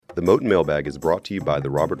The Moton Mailbag is brought to you by the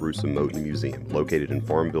Robert Russo Moton Museum, located in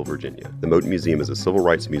Farmville, Virginia. The Moton Museum is a civil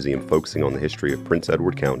rights museum focusing on the history of Prince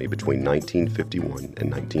Edward County between 1951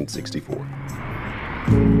 and 1964.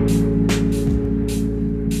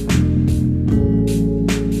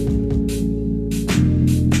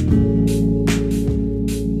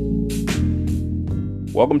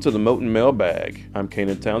 Welcome to the Moton Mailbag. I'm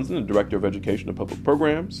Kanan Townsend, the Director of Education and Public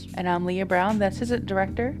Programs. And I'm Leah Brown, the Assistant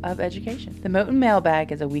Director of Education. The Moton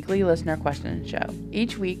Mailbag is a weekly listener question show.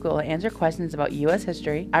 Each week, we'll answer questions about U.S.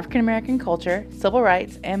 history, African American culture, civil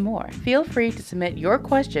rights, and more. Feel free to submit your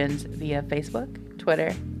questions via Facebook,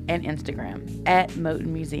 Twitter, and Instagram at Moton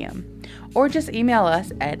Museum, or just email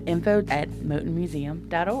us at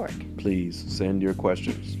info@motonmuseum.org. Please send your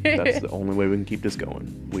questions. That's the only way we can keep this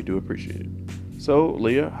going. We do appreciate it. So,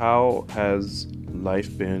 Leah, how has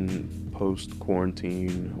life been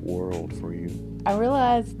post-quarantine world for you? I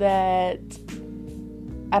realized that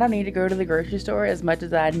I don't need to go to the grocery store as much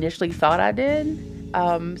as I initially thought I did.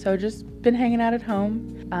 So just been hanging out at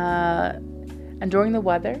home, enjoying the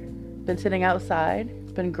weather, been sitting outside.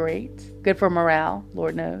 It's been great. Good for morale,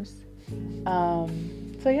 Lord knows. So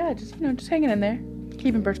yeah, just hanging in there,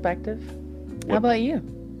 keeping perspective. How about you?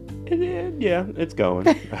 Yeah, it's going.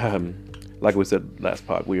 Like we said last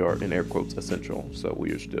pod, we are in air quotes essential, so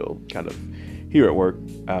we are still kind of here at work.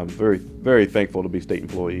 Very, very thankful to be state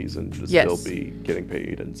employees and to still be getting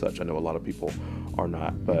paid and such. I know a lot of people are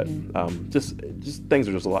not, but just things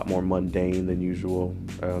are just a lot more mundane than usual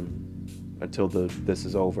until this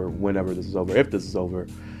is over, whenever this is over, if this is over.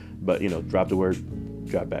 But drive to work,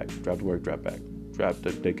 drive back, drive to work, drive back. Drive to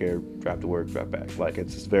daycare, drive to work, drive back. Like,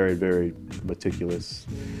 it's just very, very meticulous.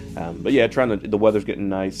 But yeah, the weather's getting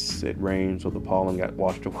nice. It rained, so the pollen got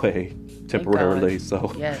washed away temporarily.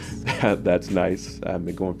 So yes. That's nice. I've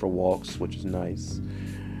been going for walks, which is nice.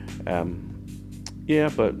 Yeah,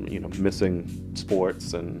 but missing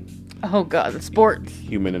sports and oh god, the sports,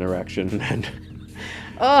 human interaction, and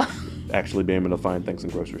actually being able to find things in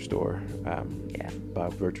the grocery store. By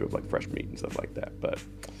virtue of like fresh meat and stuff like that. But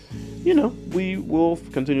we will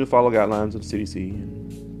continue to follow guidelines of the CDC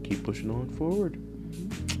and keep pushing on forward.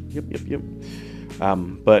 Yep.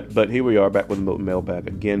 But here we are back with the Moton Mailbag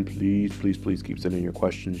again. Please keep sending your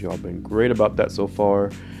questions. Y'all been great about that so far.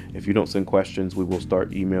 If you don't send questions, we will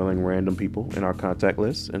start emailing random people in our contact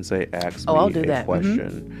list and say, ask me a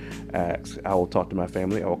question. I will talk to my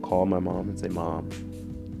family. I will call my mom and say, Mom,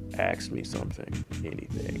 ask me something,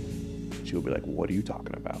 anything. She'll be like, what are you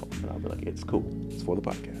talking about? And I'll be like, it's cool. It's for the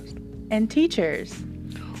podcast. And teachers,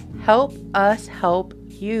 help us help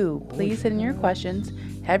you. Please send in your questions.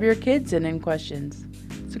 Have your kids send in questions.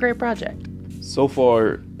 It's a great project. So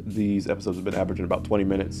far, these episodes have been averaging about 20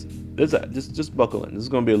 minutes. Just buckle in. This is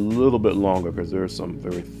going to be a little bit longer because there are some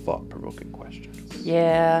very thought-provoking questions.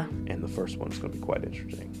 Yeah. And the first one is going to be quite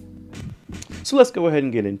interesting. So let's go ahead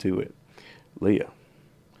and get into it. Leah,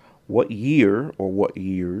 what year or what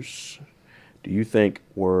years do you think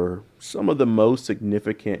were some of the most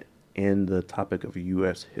significant in the topic of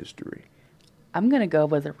U.S. history? I'm going to go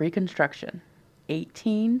with Reconstruction,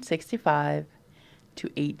 1865 to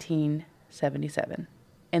 1877.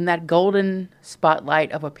 In that golden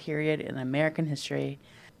spotlight of a period in American history,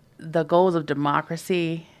 the goals of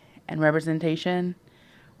democracy and representation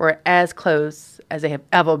were as close as they have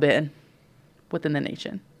ever been within the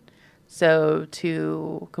nation. So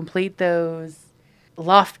to complete those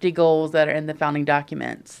lofty goals that are in the founding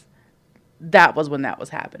documents, that was when that was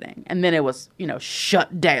happening. And then it was,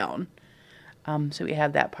 shut down. So we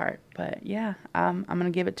have that part. But yeah, I'm going to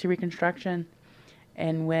give it to Reconstruction.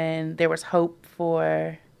 And when there was hope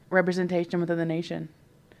for representation within the nation.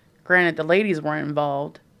 Granted, the ladies weren't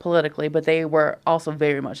involved politically, but they were also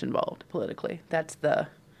very much involved politically. That's the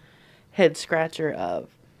head scratcher of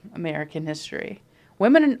American history.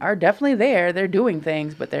 Women are definitely there. They're doing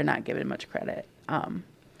things, but they're not given much credit.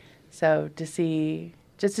 So to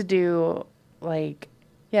do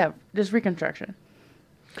just Reconstruction,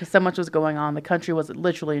 because so much was going on. The country was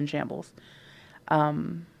literally in shambles.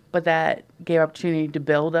 But that gave opportunity to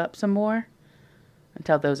build up some more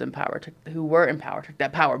until those who were in power took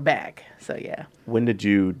that power back. So yeah. When did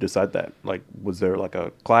you decide that? Like, was there like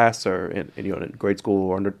a class or in grade school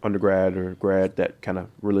or undergrad or grad that kind of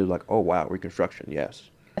really like, oh wow, Reconstruction, yes?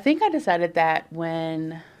 I think I decided that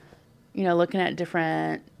when, looking at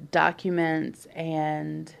different documents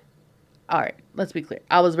and, all right, let's be clear.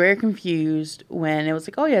 I was very confused when it was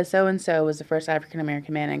like, oh yeah, so-and-so was the first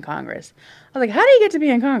African-American man in Congress. I was like, how do you get to be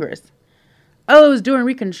in Congress? Oh, it was during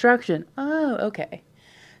Reconstruction. Oh, okay.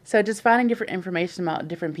 So just finding different information about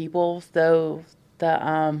different peoples, though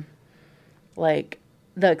the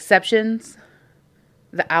exceptions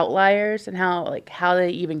the outliers and how they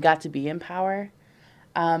even got to be in power.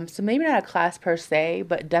 So maybe not a class per se,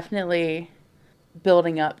 but definitely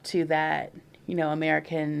building up to that,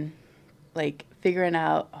 American, figuring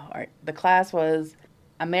out, all right, the class was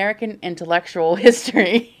American intellectual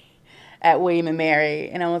history at William and Mary.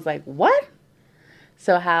 And I was like, what?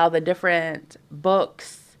 So how the different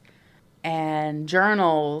books and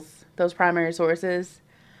journals, those primary sources,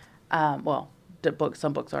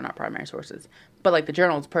 some books are not primary sources, but the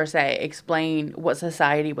journals per se explain what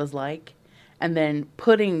society was like, and then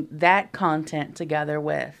putting that content together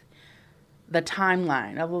with the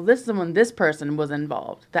timeline of, well, this is when this person was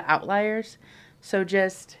involved, the outliers. So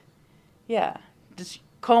just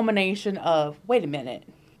culmination of, wait a minute.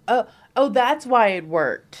 Oh, that's why it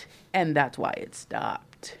worked, and that's why it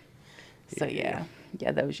stopped. So yeah,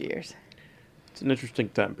 those years. It's an interesting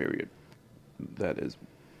time period. That is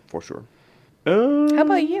for sure. How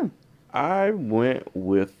about you? I went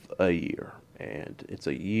with a year, and it's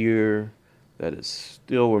a year that is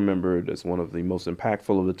still remembered as one of the most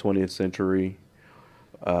impactful of the 20th century.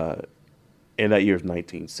 And that year is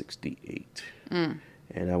 1968. And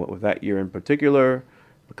I went with that year in particular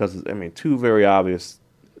because, two very obvious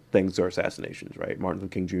things are assassinations, right? Martin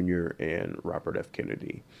Luther King Jr. and Robert F.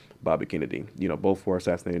 Kennedy, Bobby Kennedy. Both were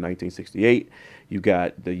assassinated in 1968. You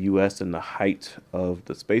got the U.S. in the height of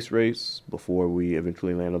the space race before we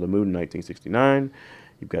eventually land on the moon in 1969.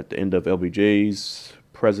 You've got the end of LBJ's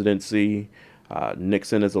presidency.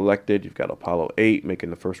 Nixon is elected. You've got Apollo 8 making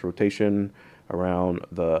the first rotation around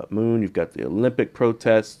the moon. You've got the Olympic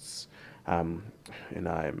protests. And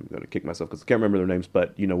I'm going to kick myself because I can't remember their names,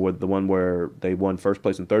 but, with the one where they won first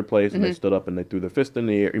place and third place, and they stood up and they threw their fist in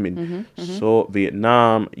the air. So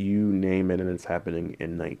Vietnam, you name it, and it's happening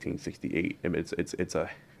in 1968.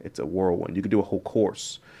 It's a whirlwind. You could do a whole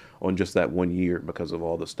course on just that 1 year because of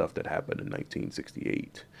all the stuff that happened in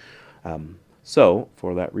 1968. So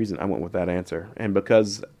for that reason, I went with that answer. And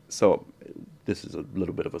this is a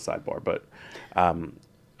little bit of a sidebar, but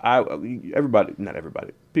not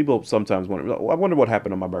everybody. People sometimes wonder, I wonder what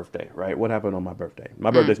happened on my birthday, right? What happened on my birthday?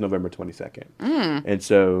 My birthday's November 22nd. And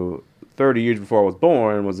so 30 years before I was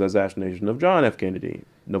born was the assassination of John F. Kennedy,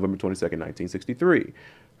 November 22nd, 1963.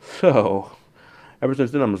 So ever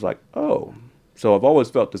since then, I was like, oh. So I've always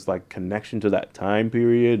felt this connection to that time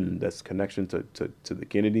period and this connection to the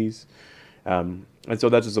Kennedys. And so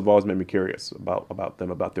that just have always made me curious about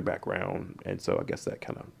them, about their background. And so I guess that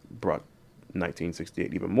kind of brought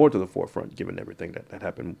 1968 even more to the forefront, given everything that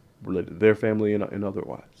happened related to their family and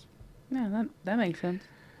otherwise. Yeah, that makes sense.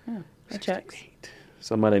 Yeah, that checks.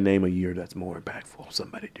 Somebody name a year that's more impactful.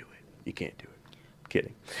 Somebody do it. You can't do it.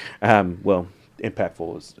 Kidding. Well,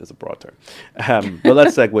 impactful is a broad term. But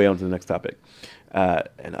let's segue on to the next topic. And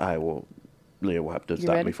Leah will have to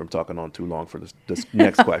stop me from talking on too long for this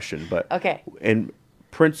next question. But okay. And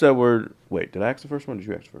Prince Edward. Wait, did I ask the first one? Or did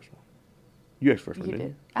you ask the first one? You asked the first one, didn't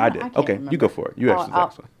you? I did. Okay, remember. You go for it. You asked the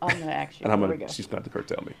next one. I'm going to ask you. And she's going to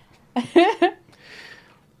curtail me.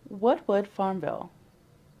 What would Farmville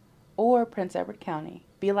or Prince Edward County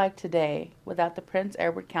be like today without the Prince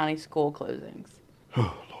Edward County school closings?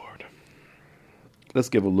 Oh, Lord. Let's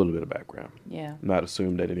give a little bit of background. Yeah. Not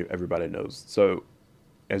assume that everybody knows. So,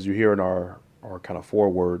 as you hear in our kind of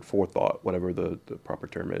forethought, whatever the proper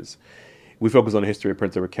term is, we focus on the history of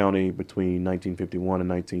Prince Edward County between 1951 and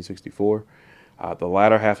 1964. The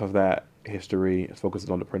latter half of that history is focused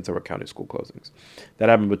on the Prince Edward County school closings. That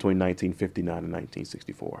happened between 1959 and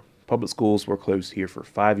 1964. Public schools were closed here for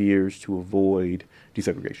 5 years to avoid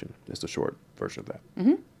desegregation. That's the short version of that.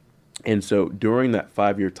 Mm-hmm. And so during that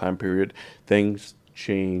 5-year time period, things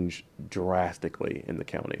changed drastically in the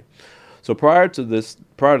county. So prior to this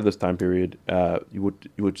time period,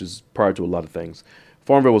 which is prior to a lot of things,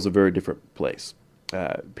 Farmville was a very different place.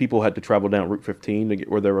 People had to travel down Route 15 to get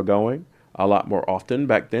where they were going a lot more often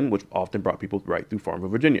back then, which often brought people right through Farmville,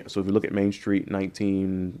 Virginia. So if you look at Main Street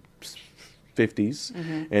 1950s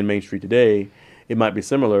and Main Street today, it might be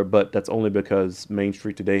similar, but that's only because Main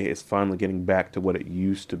Street today is finally getting back to what it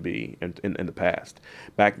used to be in the past.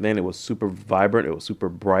 Back then, it was super vibrant. It was super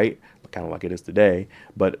bright, kind of like it is today.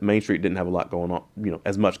 But Main Street didn't have a lot going on,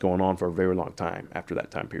 as much going on for a very long time after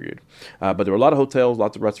that time period. But there were a lot of hotels,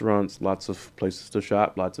 lots of restaurants, lots of places to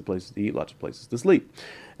shop, lots of places to eat, lots of places to sleep.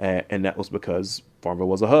 And that was because Farmville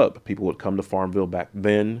was a hub. People would come to Farmville back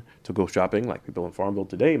then to go shopping, like people in Farmville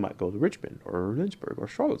today might go to Richmond or Lynchburg or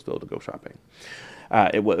Charlottesville to go shopping.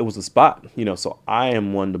 It was a spot, so I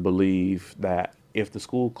am one to believe that if the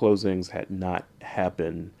school closings had not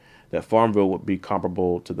happened, that Farmville would be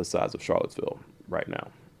comparable to the size of Charlottesville right now.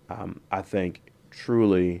 I think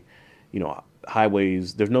truly,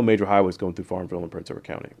 highways, there's no major highways going through Farmville and Prince Edward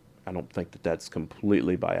County. I don't think that that's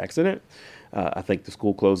completely by accident. I think the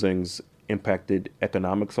school closings impacted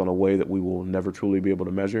economics on a way that we will never truly be able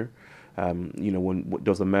to measure. When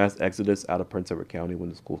there was a mass exodus out of Prince Edward County when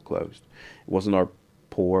the schools closed. It wasn't our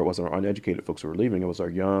poor, it wasn't our uneducated folks who were leaving. It was our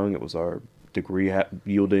young, it was our degree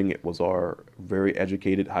yielding, it was our very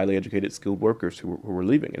educated, highly educated, skilled workers who were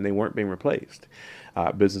leaving, and they weren't being replaced.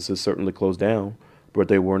 Businesses certainly closed down, but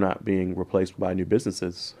they were not being replaced by new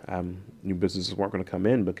businesses. New businesses weren't going to come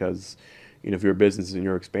in because, if you're a business and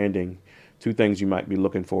you're expanding, two things you might be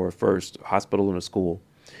looking for: first, a hospital and a school.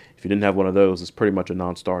 If you didn't have one of those, it's pretty much a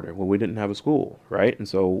non-starter. Well, we didn't have a school, right? And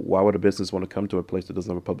so why would a business want to come to a place that doesn't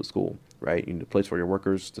have a public school, right? You need a place for your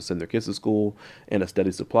workers to send their kids to school and a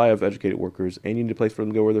steady supply of educated workers, and you need a place for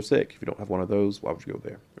them to go where they're sick. If you don't have one of those, why would you go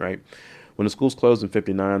there, right? When the schools closed in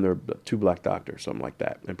 59, there were 2 black doctors, something like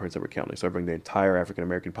that, in Prince Edward County, serving the entire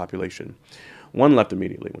African-American population. One left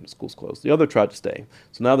immediately when the schools closed. The other tried to stay.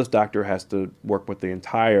 So now this doctor has to work with the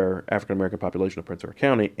entire African-American population of Prince Edward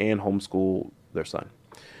County and homeschool their son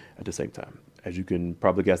at the same time. As you can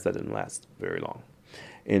probably guess, that didn't last very long.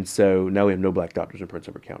 And so now we have no black doctors in Prince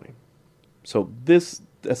Edward County. So this,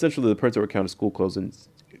 essentially the Prince Edward County school closings,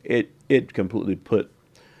 it completely put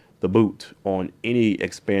the boot on any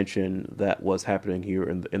expansion that was happening here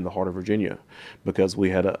in the heart of Virginia, because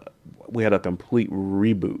we had a complete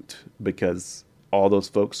reboot because all those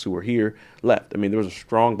folks who were here left. I mean, there was a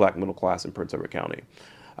strong black middle class in Prince Edward County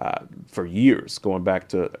for years, going back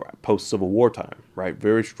to post-Civil War time, right?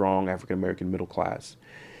 Very strong African-American middle class.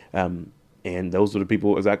 And those are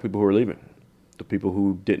the exact people who are leaving, the people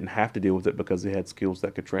who didn't have to deal with it because they had skills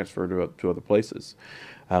that could transfer to other places.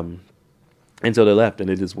 And so they left, and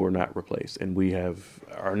they just were not replaced. And we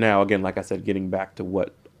are now, again, like I said, getting back to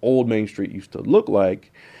what old Main Street used to look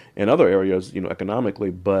like in other areas,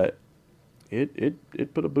 economically, but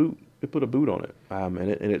it put a boot on it.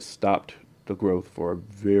 And it stopped the growth for a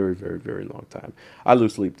very, very, very long time. I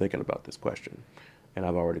lose sleep thinking about this question, and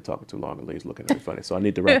I've already talked too long, and Lee's looking at me funny, so I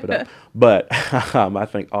need to wrap it up. But I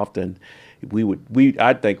think often I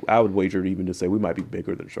would wager even to say we might be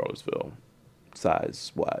bigger than Charlottesville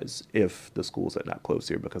size-wise if the schools had not closed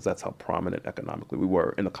here, because that's how prominent economically we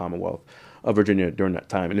were in the Commonwealth of Virginia during that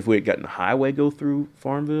time. And if we had gotten a highway go through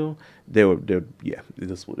Farmville, it would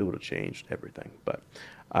have changed everything. But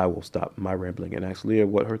I will stop my rambling and ask Leah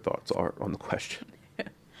what her thoughts are on the question.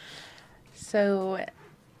 So,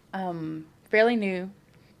 fairly new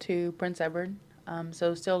to Prince Edward,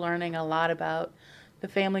 so still learning a lot about the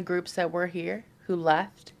family groups that were here, who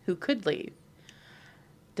left, who could leave.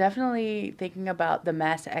 Definitely thinking about the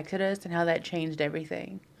mass exodus and how that changed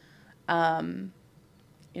everything. Role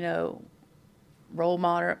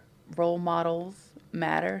models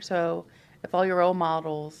matter. So if all your role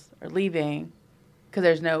models are leaving because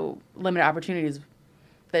there's no limited opportunities,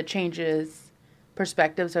 that changes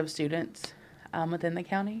perspectives of students within the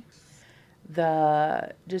county.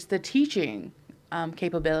 The teaching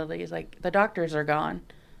capabilities, like the doctors are gone.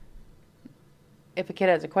 If a kid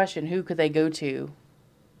has a question, who could they go to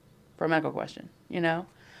for a medical question,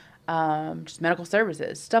 just medical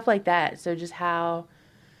services, stuff like that. So just how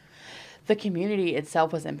the community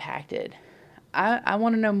itself was impacted. I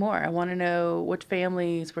want to know more. I want to know which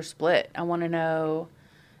families were split. I want to know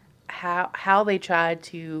how they tried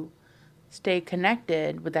to stay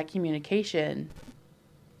connected with that communication,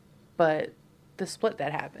 but the split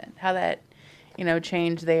that happened, how that,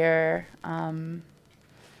 changed their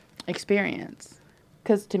experience.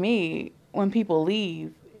 Because to me, when people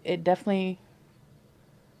leave, it definitely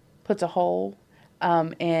puts a hole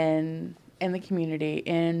in the community,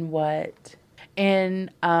 in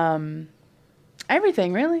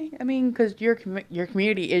everything, really. I mean, because your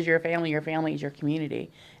community is your family is your community.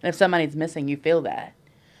 And if somebody's missing, you feel that.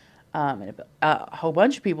 And if a whole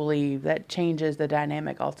bunch of people leave, that changes the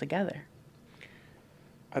dynamic altogether.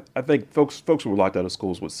 I think folks who were locked out of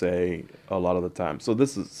schools would say a lot of the time.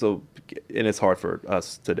 And it's hard for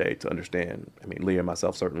us today to understand. I mean, Leah and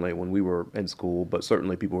myself, certainly when we were in school, but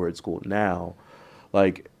certainly people who are in school now,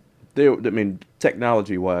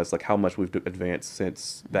 technology wise, like how much we've advanced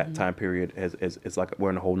since that time period is like we're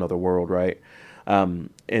in a whole nother world, right? And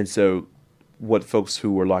so what folks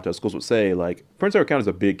who were locked out of schools would say, like, Prince Edward County is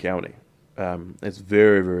a big county. It's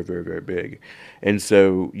very, very, very, very big. And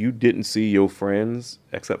so you didn't see your friends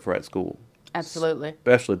except for at school. Absolutely.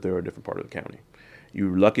 Especially if they were a different part of the county. You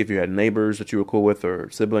were lucky if you had neighbors that you were cool with or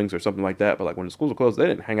siblings or something like that. But like when the schools were closed, they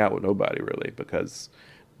didn't hang out with nobody really because,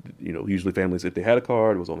 usually families, if they had a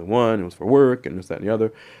car, it was only one. It was for work and this, that, and the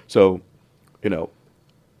other. So,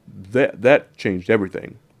 that changed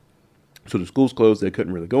everything. So the schools closed. They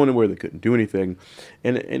couldn't really go anywhere. They couldn't do anything.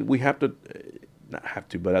 And we have to, not have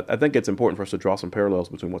to, but I think it's important for us to draw some parallels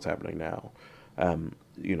between what's happening now.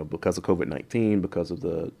 Because of COVID-19, because of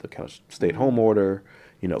the kind of stay-at-home order,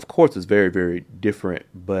 of course it's very, very different.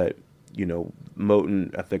 But,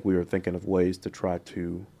 Moton, I think we were thinking of ways to try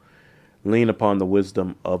to lean upon the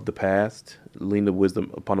wisdom of the past, lean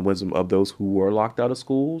upon the wisdom of those who were locked out of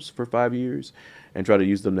schools for 5 years, and try to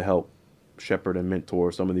use them to help shepherd and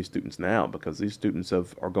mentor some of these students now, because these students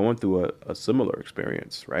are going through a similar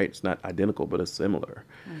experience, right? It's not identical, but it's similar.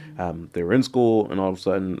 Mm-hmm. They're in school, and all of a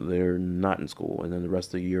sudden they're not in school, and then the rest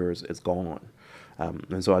of the year is gone.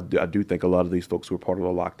 And so I do think a lot of these folks who are part of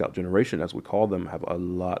the locked out generation, as we call them, have a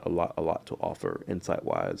lot to offer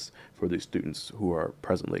insight-wise for these students who are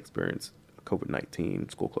presently experiencing COVID-19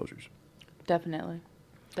 school closures. Definitely.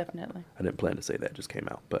 I didn't plan to say that; it just came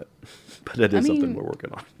out, but that is something we're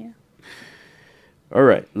working on. Yeah. All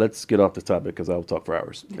right, let's get off the topic because I will talk for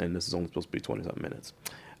hours, and this is only supposed to be 20-something minutes.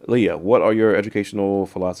 Leah, what are your educational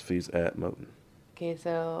philosophies at Moton? Okay,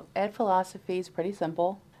 so ed philosophy is pretty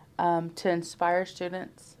simple. To inspire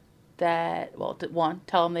students that,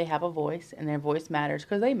 tell them they have a voice and their voice matters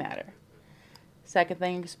because they matter. Second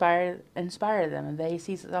thing, inspire them. If they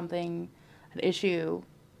see something, an issue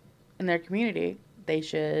in their community, they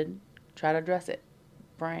should try to address it,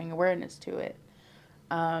 bring awareness to it.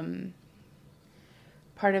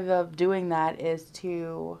 Part of doing that is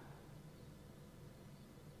to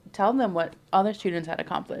tell them what other students had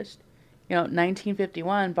accomplished.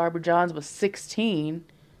 1951, Barbara Johns was 16,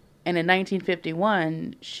 and in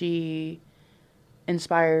 1951, she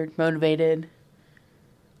inspired, motivated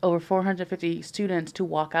over 450 students to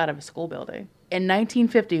walk out of a school building. In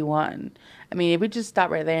 1951, if we just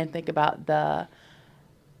stop right there and think about the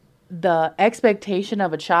expectation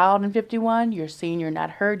of a child in 51, you're seen, you're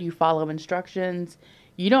not heard, you follow instructions,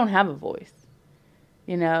 you don't have a voice,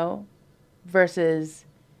 versus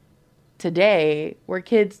today where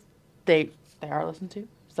kids, they are listened to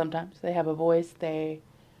sometimes. They have a voice, they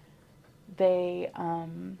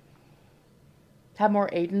have more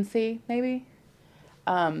agency, maybe,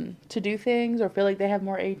 to do things, or feel like they have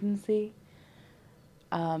more agency.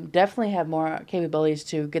 Definitely have more capabilities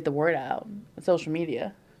to get the word out on social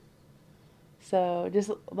media. So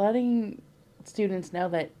just letting students know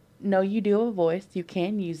that, no, you do have a voice, you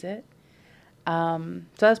can use it. So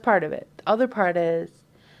that's part of it. The other part is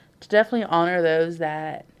to definitely honor those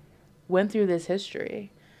that went through this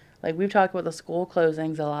history. Like, we've talked about the school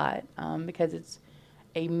closings a lot, because it's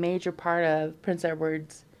a major part of Prince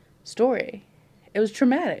Edward's story. It was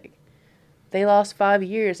traumatic. They lost 5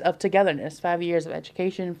 years of togetherness, 5 years of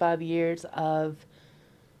education, 5 years of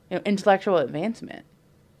intellectual advancement.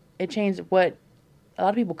 It changed what a lot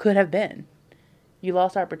of people could have been. You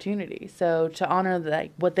lost opportunity. So to honor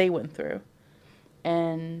what they went through,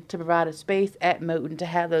 and to provide a space at Moton to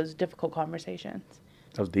have those difficult conversations.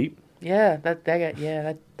 That was deep. Yeah, that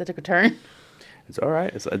took a turn. It's all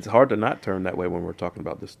right. It's hard to not turn that way when we're talking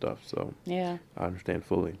about this stuff. So yeah, I understand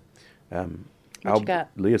fully. What you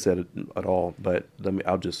got? Leah said it at all, but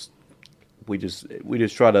we just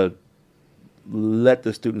try to let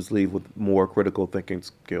the students leave with more critical thinking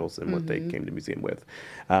skills than what they came to the museum with.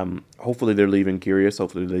 Hopefully they're leaving curious.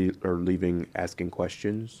 Hopefully they are leaving asking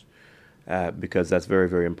questions. Because that's very,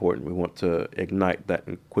 very important. We want to ignite that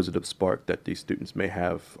inquisitive spark that these students may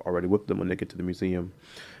have already with them when they get to the museum.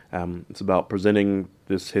 It's about presenting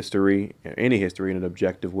this history, any history, in an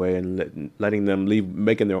objective way, and letting them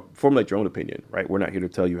formulate their own opinion, right? We're not here to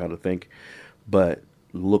tell you how to think, but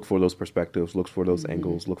look for those perspectives, look for those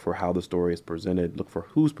angles, look for how the story is presented, look for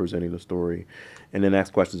who's presenting the story, and then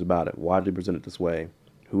ask questions about it. Why did they present it this way?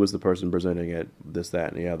 Who is the person presenting it? This,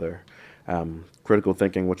 that, and the other. Critical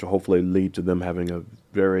thinking, which will hopefully lead to them having a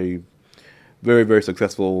very, very, very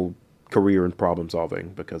successful career in problem solving,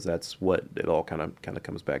 because that's what it all kind of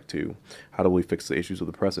comes back to. How do we fix the issues of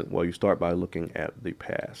the present? Well, you start by looking at the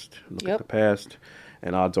past. Look at the past,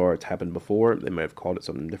 and odds are it's happened before. They may have called it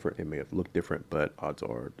something different. It may have looked different, but odds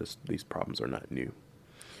are these problems are not new.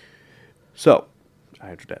 So,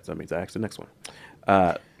 I answered that. So that means I asked the next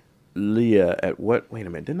one. Leah, at what? Wait a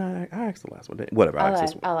minute. Didn't I asked the last one? Whatever.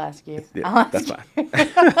 I'll ask you. Yeah, that's fine.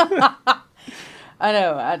 I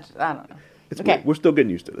know. I don't know. It's okay. We're still getting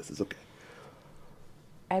used to this. It's okay.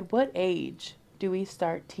 At what age do we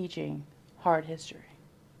start teaching hard history?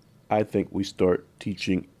 I think we start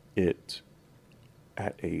teaching it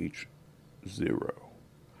at age 0.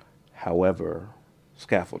 However,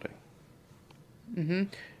 scaffolding. Mm-hmm.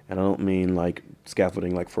 And I don't mean like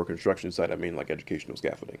scaffolding like for a construction site. I mean like educational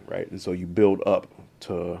scaffolding, right? And so you build up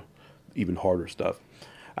to even harder stuff.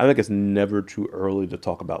 I think it's never too early to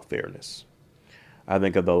talk about fairness. I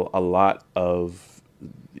think a lot of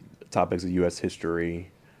topics of U.S.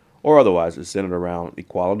 history or otherwise is centered around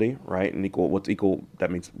equality, right? And what's equal,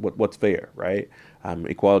 that means what's fair, right?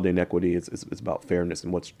 Equality and equity is about fairness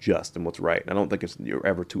and what's just and what's right. And I don't think you're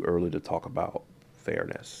ever too early to talk about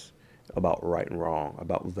fairness, about right and wrong,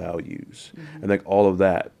 about values. I think all of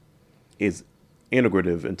that is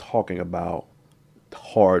integrative in talking about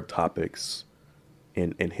hard topics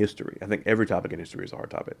in history. I think every topic in history is a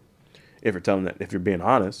hard topic. If you're being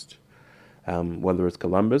honest, whether it's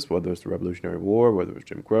Columbus, whether it's the Revolutionary War, whether it's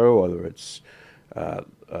Jim Crow, whether it's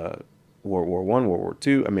World War I, World War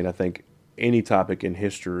II. I mean, I think any topic in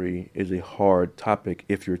history is a hard topic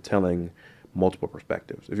if you're telling multiple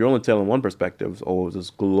perspectives. If you're only telling one perspective, oh, it was this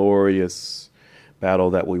glorious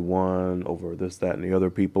battle that we won over this, that, and the other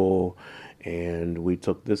people, and we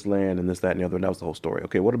took this land and this, that, and the other, and that was the whole story.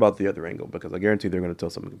 Okay, what about the other angle? Because I guarantee they're going to tell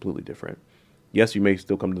something completely different. Yes, you may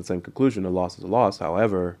still come to the same conclusion, a loss is a loss.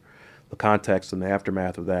 However, the context and the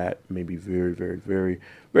aftermath of that may be very, very, very,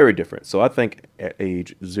 very different. So I think at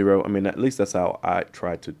age 0, I mean, at least that's how I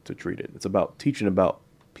try to treat it. It's about teaching about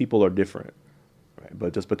people are different, right?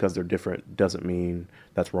 But just because they're different doesn't mean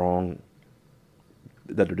that's wrong,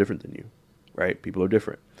 that they're different than you, right? People are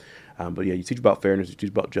different. But yeah, you teach about fairness, you teach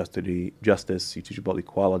about justice, you teach about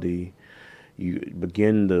equality. You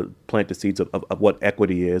begin to plant the seeds of what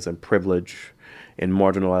equity is and privilege and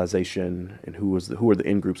marginalization and who are the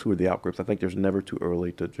in groups, who are the out groups. I think there's never too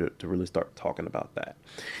early to really start talking about that.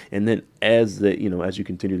 And then as you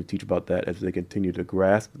continue to teach about that, as they continue to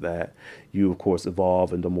grasp that, you of course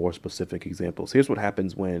evolve into more specific examples. Here's what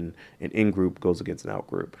happens when an in group goes against an out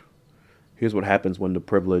group. Here's what happens when the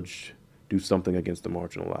privileged do something against the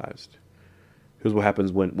marginalized. Here's what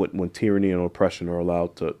happens when tyranny and oppression are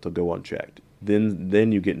allowed to go unchecked.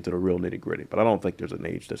 Then you get into the real nitty-gritty. But I don't think there's an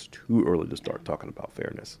age that's too early to start talking about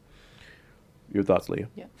fairness. Your thoughts, Leah?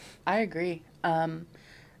 Yeah, I agree. The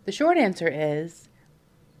short answer is,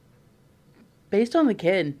 based on the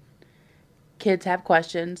kid, kids have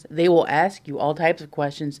questions. They will ask you all types of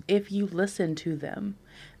questions if you listen to them.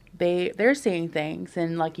 They're seeing things,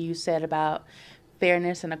 and like you said about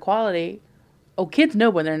fairness and equality, kids know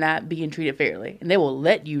when they're not being treated fairly, and they will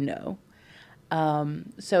let you know.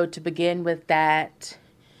 So to begin with that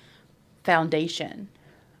foundation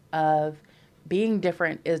of being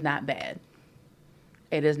different is not bad.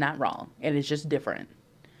 It is not wrong. It is just different.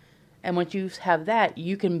 And once you have that,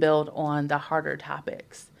 you can build on the harder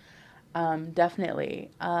topics.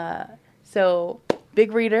 Definitely. So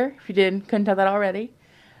big reader, if you couldn't tell that already.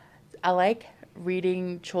 I like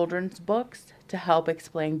reading children's books to help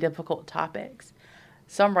explain difficult topics.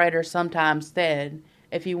 Some writers sometimes said,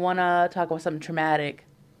 if you want to talk about something traumatic,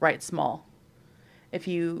 write small.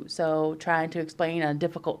 Trying to explain a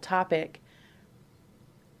difficult topic,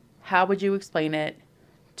 how would you explain it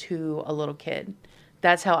to a little kid?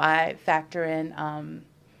 That's how I factor in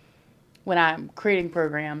when I'm creating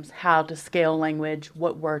programs, how to scale language,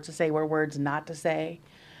 what words to say, what words not to say,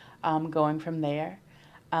 going from there.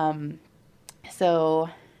 So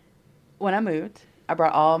when I moved, I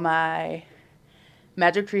brought all my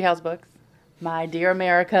Magic Treehouse books, my Dear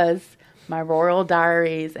Americas, my Royal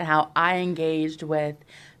Diaries, and how I engaged with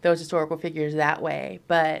those historical figures that way.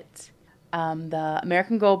 But the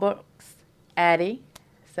American Gold books, Addie.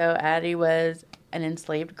 So Addie was an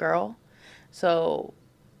enslaved girl. So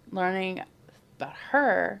learning about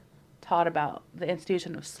her taught about the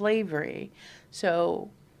institution of slavery.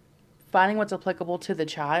 So finding what's applicable to the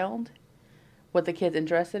child, what the kid's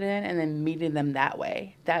interested in, and then meeting them that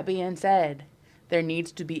way. That being said, there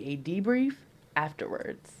needs to be a debrief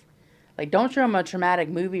afterwards. Like, don't show them a traumatic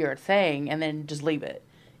movie or thing and then just leave it.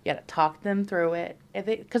 You got to talk them through it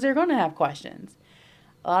because they're going to have questions.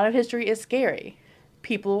 A lot of history is scary.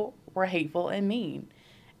 People were hateful and mean,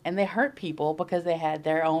 and they hurt people because they had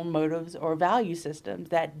their own motives or value systems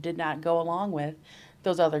that did not go along with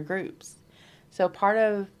those other groups. So part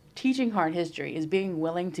of teaching hard history is being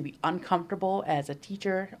willing to be uncomfortable as a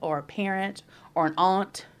teacher or a parent or an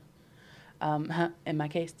aunt, in my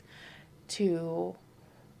case, to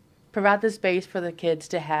provide the space for the kids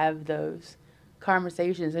to have those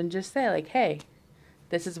conversations and just say, like, hey,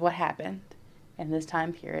 this is what happened in this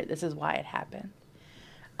time period. This is why it happened.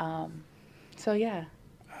 So, yeah.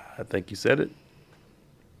 I think you said it.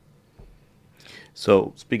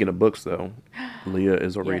 So, speaking of books, though, Leah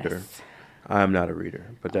is a reader. I'm not a reader,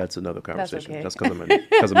 but that's another conversation. That's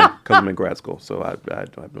because I'm in grad school, so I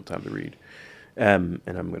have no time to read. And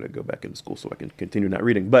I'm going to go back into school so I can continue not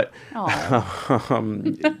reading. But that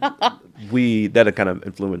kind of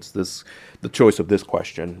influenced the choice of this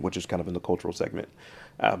question, which is kind of in the cultural segment.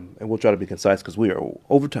 And we'll try to be concise because we are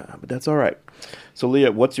over time, but that's all right. So,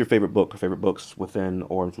 Leah, what's your favorite book or favorite books within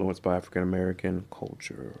or influenced by African American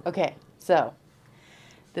culture? Okay, so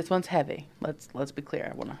this one's heavy. Let's be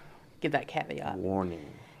clear. I want to give that caveat.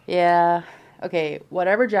 Warning. Yeah. Okay,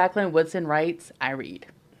 whatever Jacqueline Woodson writes, I read.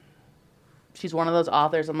 She's one of those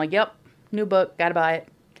authors. I'm like, yep, new book, gotta buy it.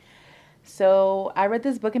 So I read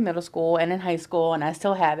this book in middle school and in high school, and I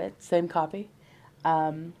still have it, same copy.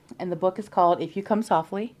 And the book is called If You Come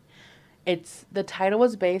Softly. The title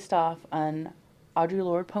was based off an Audre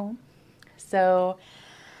Lorde poem. So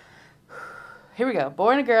here we go.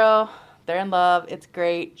 Boy and a girl, they're in love. It's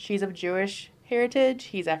great. She's of Jewish heritage.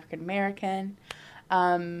 He's African American.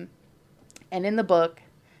 And in the book,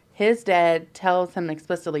 his dad tells him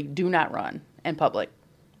explicitly, do not run in public.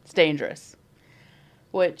 It's dangerous.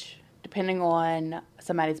 Which, depending on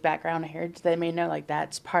somebody's background or heritage, they may know, like,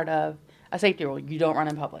 that's part of a safety rule. You don't run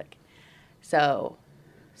in public. So,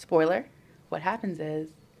 spoiler, what happens is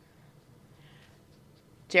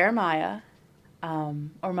Jeremiah,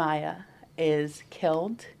 or Maya, is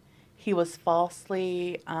killed. He was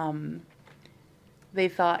falsely, they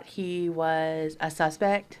thought he was a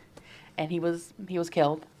suspect, and he was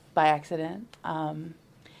killed by accident.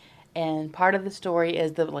 And part of the story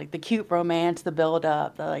is the cute romance, the build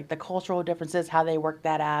up, the cultural differences, how they work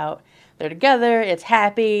that out. They're together, it's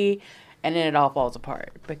happy, and then it all falls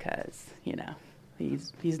apart because,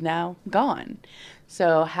 he's now gone.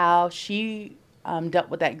 So how she dealt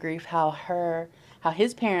with that grief, how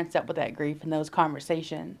his parents dealt with that grief in those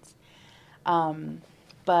conversations.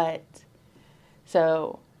 But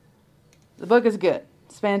so the book is good.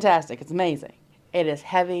 It's fantastic. It's amazing. It is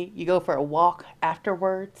heavy. You go for a walk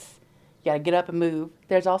afterwards. You got to get up and move.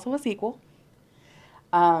 There's also a sequel.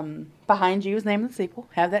 Behind You is the name of the sequel.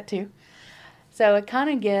 Have that too. So it kind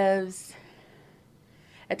of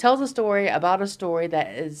it tells a story about a story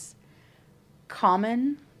that is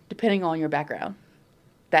common depending on your background,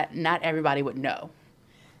 that not everybody would know.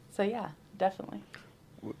 So yeah, definitely.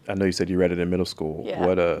 I know you said you read it in middle school.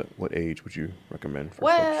 Yeah. What age would you recommend for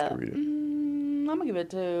folks to read it? I'm going to give it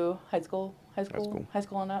to high school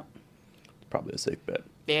and up. Probably a safe bet.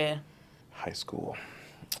 Yeah. High school.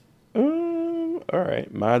 All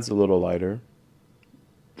right. Mine's a little lighter.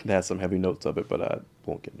 It has some heavy notes of it, but I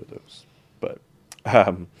won't get into those. But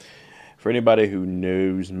for anybody who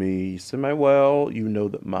knows me semi-well, you know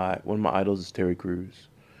that one of my idols is Terry Crews.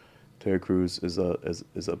 Terry Crews is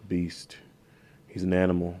a beast. He's an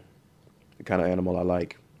animal, the kind of animal I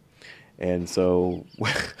like. And so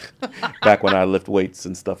back when I lift weights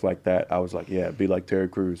and stuff like that, I was like, yeah, be like Terry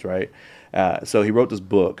Crews, right? So he wrote this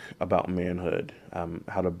book about manhood,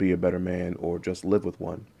 how to be a better man or just live with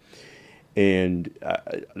one. And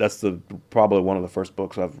that's probably one of the first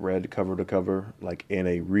books I've read cover to cover, like in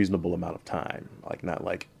a reasonable amount of time, like not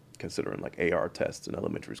like considering like AR tests in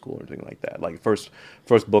elementary school or anything like that. Like first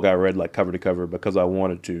book I read like cover to cover because I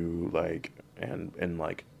wanted to, like, and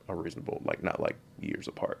like a reasonable, like not like years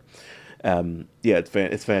apart.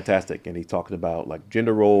 It's fantastic, and he talked about like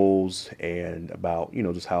gender roles and about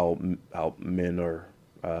just how men are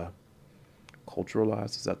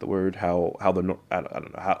culturalized. Is that the word? How they're I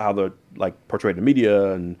don't know how they're like portrayed in the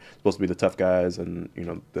media and supposed to be the tough guys and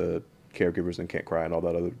the caregivers and can't cry and all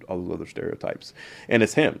those other stereotypes. And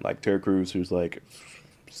it's him, like Terry Crews, who's like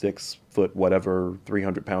 6 foot whatever,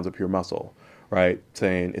 300 pounds of pure muscle, right?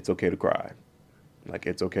 Saying it's okay to cry, like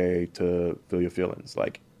it's okay to feel your feelings,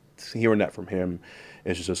 like. Hearing that from him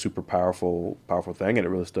is just a super powerful thing, and it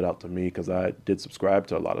really stood out to me because I did subscribe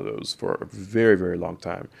to a lot of those for a very, very long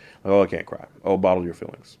time. Like, oh, I can't cry. Oh, bottle your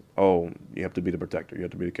feelings. Oh, you have to be the protector. You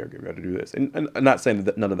have to be the caregiver. You have to do this. And I'm not saying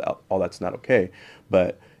that none of all that's not okay,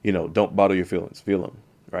 but don't bottle your feelings. Feel them,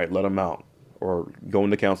 right? Let them out, or go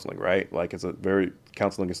into counseling, right? Like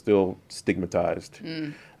counseling is still stigmatized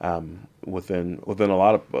within a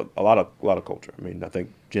lot of culture. I mean, I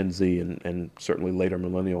think Gen Z and certainly later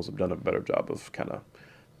millennials have done a better job of kind of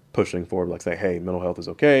pushing forward, like saying, hey, mental health is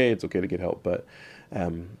okay. It's okay to get help. But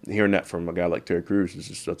hearing that from a guy like Terry Crews is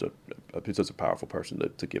just such a powerful person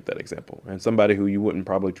to give that example, and somebody who you wouldn't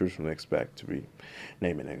probably traditionally expect to be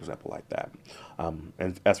naming an example like that.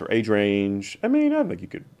 And as for age range, I mean, I think you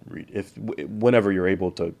could read whenever you're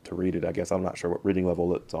able to read it. I guess I'm not sure what reading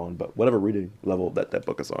level it's on, but whatever reading level that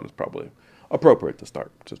book is on is probably appropriate to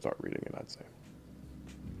start reading it, I'd say.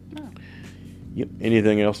 Oh. Yep.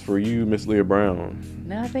 Anything else for you, Miss Leah Brown?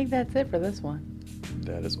 No, I think that's it for this one.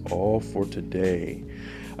 That is all for today.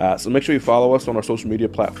 So make sure you follow us on our social media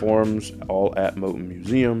platforms, all at Moton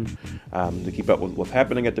Museum, to keep up with what's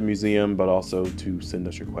happening at the museum, but also to send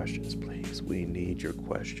us your questions. Please, we need your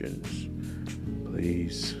questions.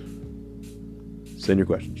 Please send your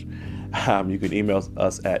questions. You can email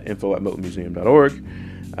us at info@motonmuseum.org.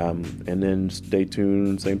 And then stay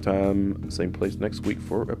tuned, same time, same place next week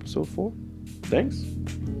for episode 4. Thanks.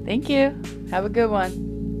 Thank you. Have a good one.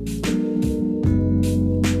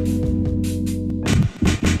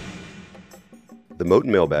 The Moton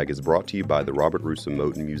Mailbag is brought to you by the Robert Russo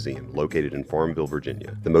Moton Museum, located in Farmville,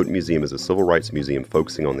 Virginia. The Moton Museum is a civil rights museum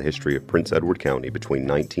focusing on the history of Prince Edward County between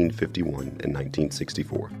 1951 and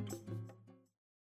 1964.